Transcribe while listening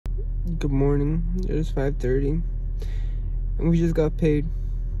Good morning. It is 5:30 and we just got paid.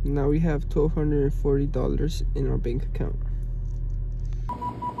 Now we have $1,240 in our bank account.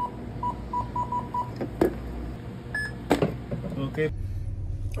 Okay.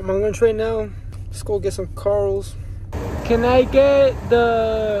 I'm on lunch right now. Let's go get some Carl's. Can I get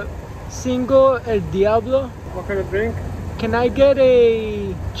the single El Diablo? What kind of drink? Can I get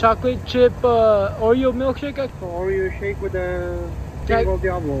a chocolate chip Oreo milkshake? Oreo shake with a Can single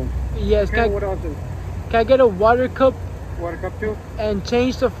Diablo. Yes. Okay, what else? Can I get a water cup Water cup too? and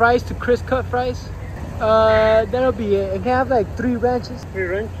change the fries to crisp cut fries? That'll be it. And can I have like 3 ranches? 3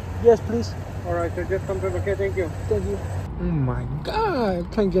 ranch? Yes, please. Alright, so just something. Okay, thank you. Thank you. Oh my god, I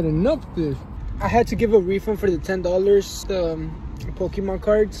can't get enough of this. I had to give a refund for the $10 Pokemon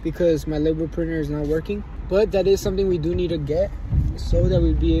cards because my label printer is not working. But that is something we do need to get so that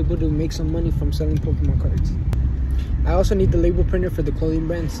we'll be able to make some money from selling Pokemon cards. I also need the label printer for the clothing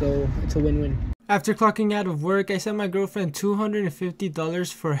brand, so it's a win-win. After clocking out of work, I sent my girlfriend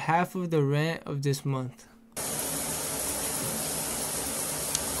 $250 for half of the rent of this month.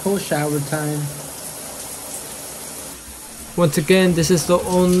 Cold shower time. Once again, this is the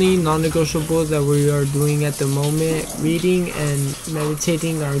only non-negotiable that we are doing at the moment. Reading and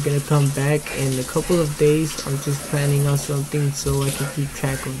meditating are gonna come back in a couple of days. I'm just planning out something so I can keep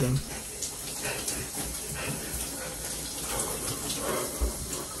track of them.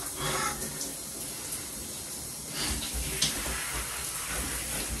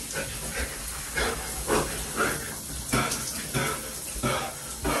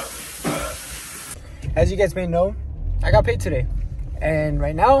 As you guys may know, I got paid today, and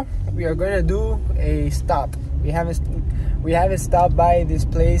right now we are going to do a stop. We haven't stopped by this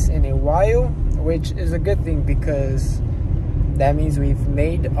place in a while, which is a good thing because that means we've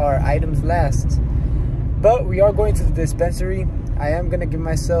made our items last. But we are going to the dispensary. I am going to give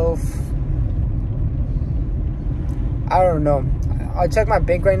myself, I don't know, I'll check my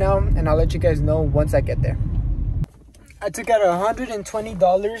bank right now and I'll let you guys know once I get there. I took out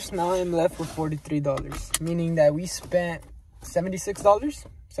 $120. Now I'm left with $43, meaning that we spent $76,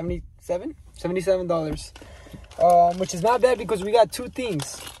 $77, which is not bad because we got 2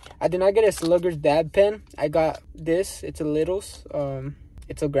 things. I did not get a Slugger's dab pen. I got this. It's a Littles.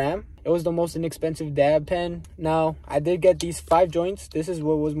 It's a gram. It was the most inexpensive dab pen. Now I did get these 5 joints. This is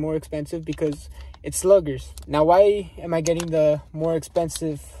what was more expensive because it's Sluggers. Now why am I getting the more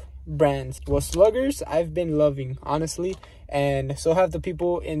expensive brands? Well, Sluggers I've been loving, honestly, and so have the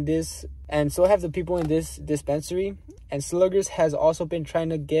people in this dispensary. And Sluggers has also been trying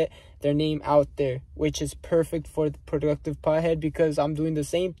to get their name out there, which is perfect for the productive pothead because I'm doing the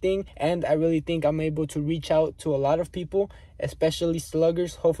same thing, and I really think I'm able to reach out to a lot of people, especially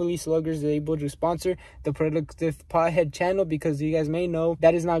Sluggers. Hopefully Sluggers is able to sponsor the productive pothead channel because you guys may know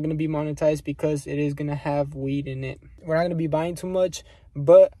that is not going to be monetized because it is going to have weed in it. We're not going to be buying too much,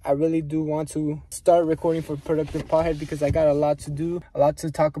 but I really do want to start recording for productive pothead because I got a lot to do, a lot to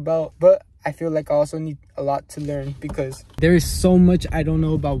talk about, but I feel like I also need a lot to learn because there is so much I don't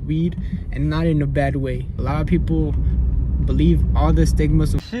know about weed, and not in a bad way. A lot of people believe all the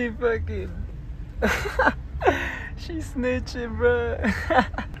stigmas of she fucking she snitching, bro.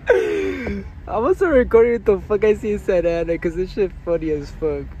 I must have recorded what the fuck I see in Santa Ana because this shit funny as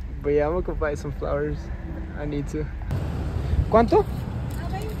fuck. But yeah, I'm gonna go buy some flowers. I need to. ¿Cuánto?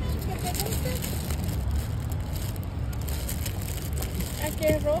 Aquí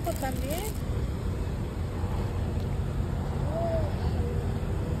es rojo también.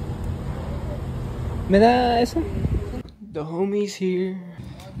 ¿Me da eso? The homies here.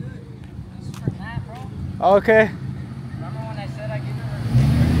 This is for Matt, bro. Okay. Remember when I said I give her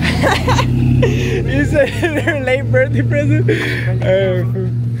You said her late birthday present?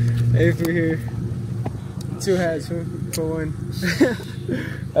 Hey, for here. 2 hats for 1.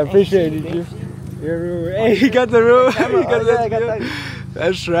 I appreciate it, you. Hey, he got the room. I got that.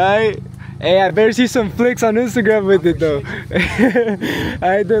 That's right. Hey, I better see some flicks on Instagram with it though.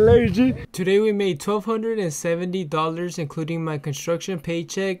 Alright, then later, G. Today we made $1,270, including my construction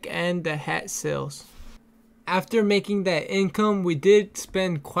paycheck and the hat sales. After making that income, we did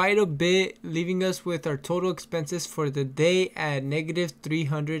spend quite a bit, leaving us with our total expenses for the day at negative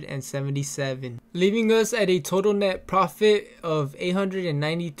 $377, leaving us at a total net profit of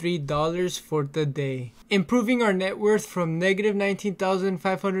 $893 for the day, improving our net worth from negative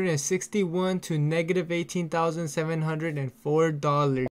 $19,561 to negative $18,704.